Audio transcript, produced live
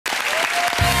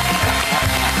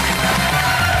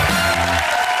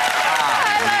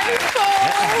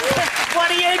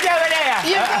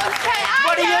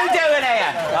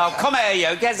Oh, come here,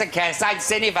 you. Give us a kiss. I ain't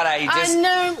seen you for ages. I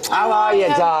know. How are you,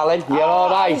 darling? You're all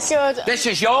right? Good. This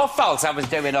is your fault I was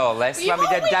doing all this when we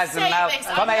did Des and Mel.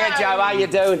 Come here, Joe. How you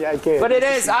doing? Yeah, good. But it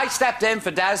is. I stepped in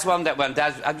for Des one day when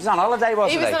Des... He was on holiday,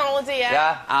 wasn't he? He was on holiday, yeah.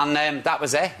 Yeah, and that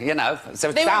was it, you know. So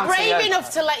it's they down were to brave you.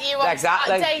 enough to let you on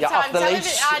daytime off the television.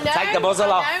 leash. I know. Take the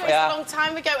muzzle off. It was a long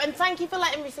time ago. And thank you for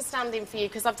letting me for standing for you,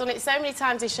 because I've done it so many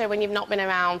times this show when you've not been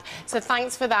around. So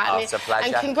thanks for that. Oh, it's a pleasure.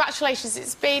 And congratulations.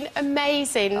 It's been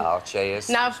amazing. Oh, cheers.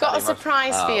 Now, I've got a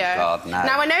surprise for you. Oh, God, no.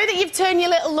 Now, I know that you've turned your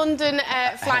little London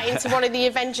flat into one of the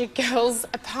Avenger girls'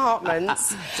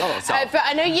 apartments. But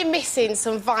I know you're missing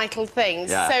some vital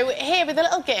things. Yeah. So here, with a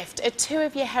little gift, are two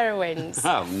of your heroines.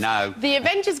 Oh, no. The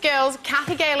Avengers girls,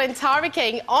 Kathy Gale and Tara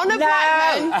King, Honor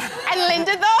Blackman and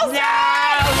Linda Thorson. No!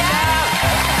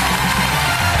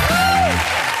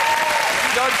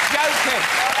 You're joking.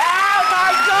 Oh,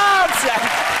 my God!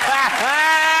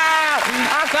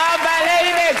 I can't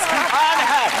believe it!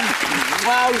 Honor!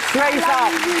 Well, straight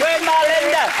up. Where's my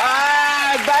Linda?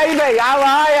 Ah, baby, how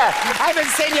are you? I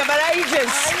haven't seen you for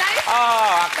ages.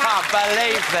 Oh, I can't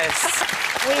believe this.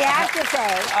 We have to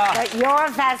say that your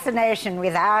fascination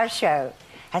with our show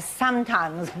has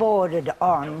sometimes bordered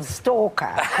on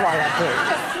stalker quality.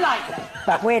 Slightly.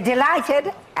 But we're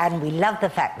delighted, and we love the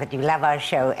fact that you love our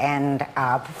show and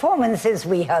our performances,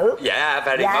 we hope. Yeah,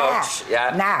 very much.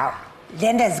 Yeah. Now,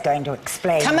 Linda's going to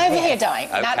explain. Come over this. here, darling.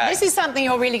 Okay. Now, this is something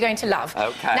you're really going to love.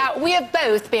 Okay. Now, we have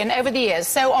both been, over the years,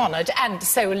 so honoured and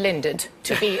so lindered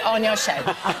to be on your show.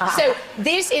 So,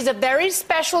 this is a very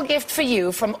special gift for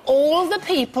you from all the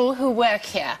people who work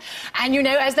here. And, you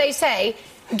know, as they say,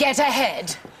 get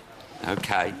ahead.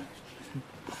 Okay.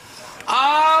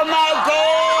 Oh, my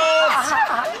God!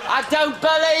 I don't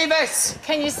believe it!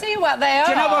 Can you see what they are?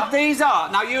 Do you know what these are?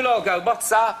 Now, you'll all go, what's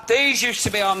that? These used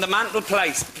to be on the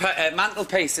mantelpiece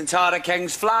in Tara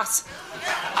King's flat.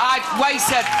 I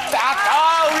wasted...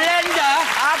 Oh, Linda!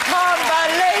 I can't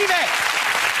believe it!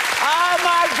 Oh,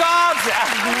 my God!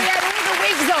 We had all the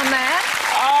wigs on there.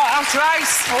 Oh, that's right.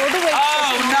 All the wigs.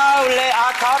 Oh, no,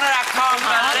 I can't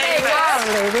believe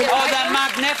it. Oh, they're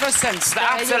magnificent. They're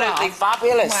absolutely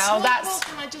fabulous. Well, that's...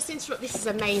 Can I just interrupt? This is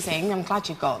amazing. I'm glad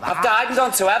you've got that. I've died and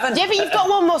gone to heaven. Yeah, but you've got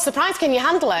one more surprise. Can you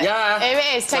handle it? Yeah. Here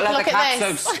it is. Take a look at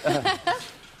this.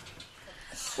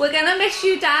 We're gonna miss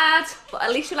you, Dad, but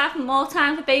at least you'll have more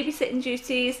time for babysitting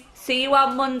duties. See you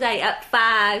on Monday at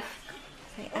 5.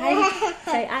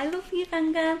 Say I love you,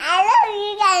 Ganga. I love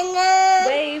you, Ganga.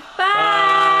 Wave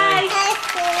bye.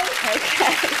 Okay.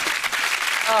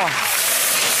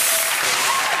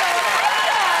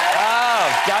 Oh,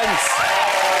 don't.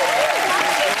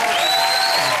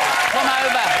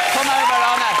 Come over,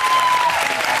 Honor.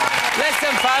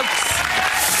 Listen, folks.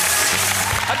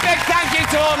 A big thank you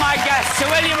to all my guests, to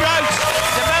William Roach,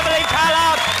 to Beverly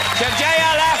Pallard, to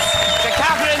JLS, to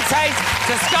Catherine Tate,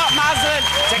 to Scott Maslin,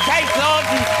 to Kate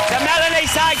Thornton, to Melanie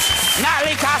Sykes,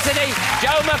 Natalie Cassidy,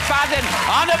 Joe McFadden,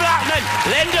 Honor Blackman,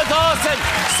 Linda Thorson,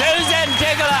 Susan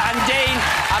Diggler and Dean.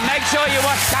 And make sure you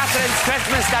watch Catherine's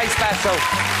Christmas Day special.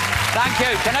 Thank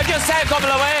you. Can I just say a couple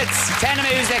of words? Turn the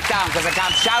music down, because I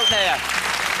can't shout here.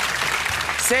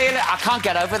 I can't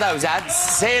get over those ads.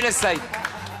 Seriously.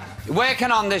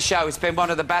 Working on this show, it's been one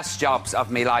of the best jobs of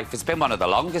my life. It's been one of the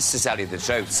longest, to tell you the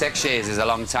truth. 6 years is a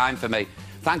long time for me.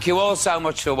 Thank you all so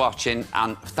much for watching,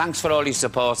 and thanks for all your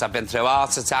support. I've been through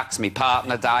heart attacks, my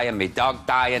partner dying, my dog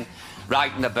dying,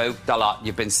 writing the book, a lot.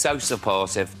 You've been so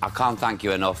supportive. I can't thank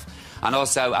you enough. And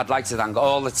also, I'd like to thank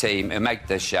all the team who make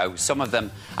this show. Some of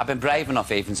them have been brave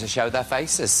enough even to show their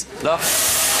faces. Look.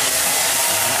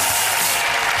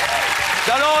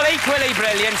 They're all equally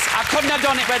brilliant. I couldn't have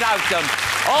done it without them.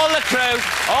 All the crew,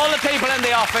 all the people in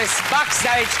the office,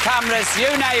 backstage, cameras, you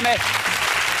name it.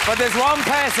 But there's one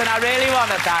person I really want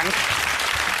to thank.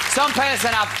 Some person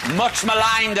I've much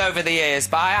maligned over the years,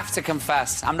 but I have to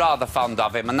confess, I'm rather fond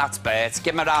of him, and that's Bert.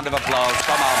 Give him a round of applause,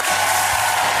 come on.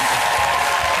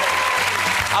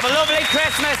 Have a lovely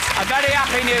Christmas, a very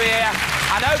happy New Year,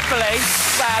 and hopefully,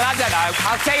 well, I don't know,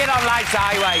 I'll see you on Lights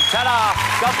Highway. Ta-da,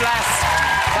 God bless.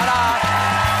 Ta-da.